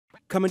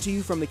Coming to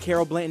you from the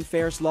Carol Blanton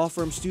Ferris Law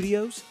Firm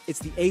Studios, it's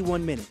the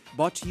A1 Minute,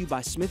 brought to you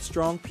by Smith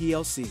Strong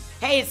PLC.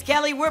 Hey, it's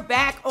Kelly. We're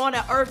back on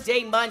a Earth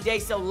Day Monday,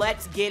 so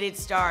let's get it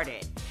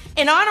started.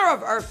 In honor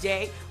of Earth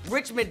Day,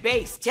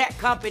 Richmond-based tech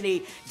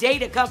company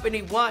Data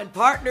Company One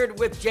partnered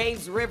with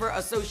James River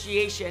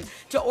Association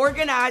to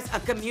organize a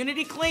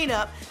community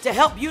cleanup to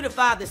help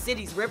beautify the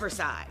city's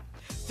riverside.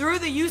 Through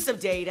the use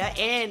of data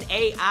and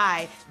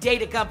AI,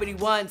 Data Company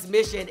One's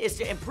mission is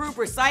to improve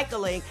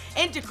recycling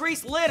and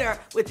decrease litter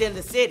within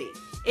the city.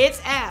 Its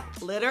app,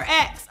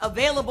 LitterX,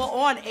 available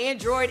on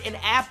Android and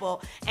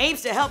Apple,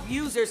 aims to help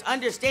users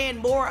understand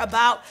more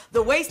about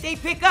the waste they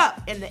pick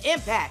up and the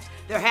impact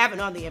they're having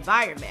on the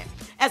environment,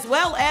 as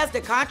well as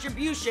the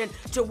contribution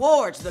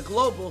towards the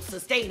global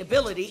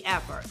sustainability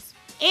efforts.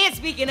 And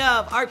speaking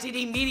of,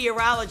 RTD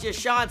meteorologist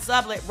Sean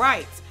Sublett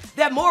writes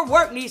that more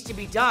work needs to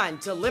be done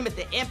to limit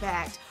the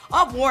impact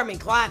of warming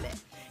climate.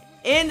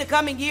 In the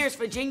coming years,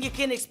 Virginia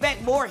can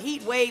expect more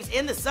heat waves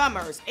in the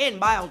summers and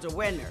milder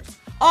winters.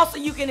 Also,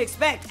 you can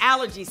expect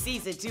allergy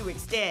season to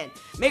extend.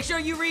 Make sure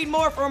you read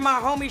more from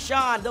our homie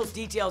Sean. Those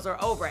details are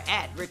over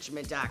at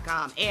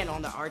richmond.com and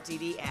on the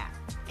RTD app.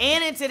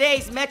 And in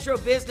today's Metro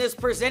Business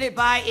presented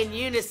by In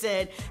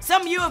Unison,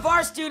 some U of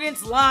R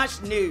students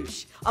launched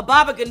Noosh, a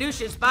Baba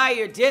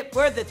Ganoush-inspired dip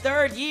for the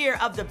third year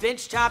of the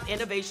Benchtop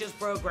Innovations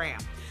Program.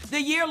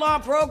 The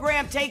year-long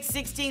program takes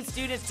 16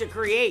 students to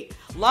create,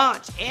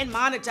 launch, and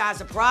monetize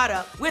a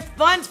product with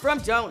funds from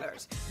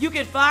donors. You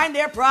can find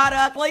their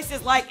product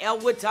places like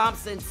Elwood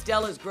Thompson,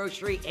 Stella's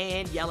Grocery,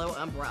 and Yellow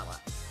Umbrella.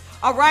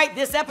 All right,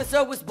 this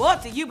episode was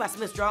brought to you by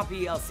Smith Strong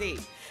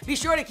PLC. Be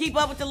sure to keep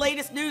up with the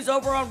latest news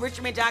over on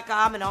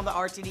richmond.com and on the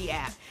RTD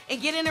app.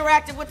 And get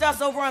interactive with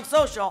us over on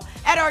social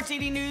at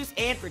RTD News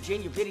and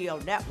Virginia Video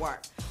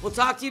Network. We'll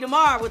talk to you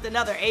tomorrow with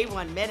another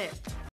A1 Minute.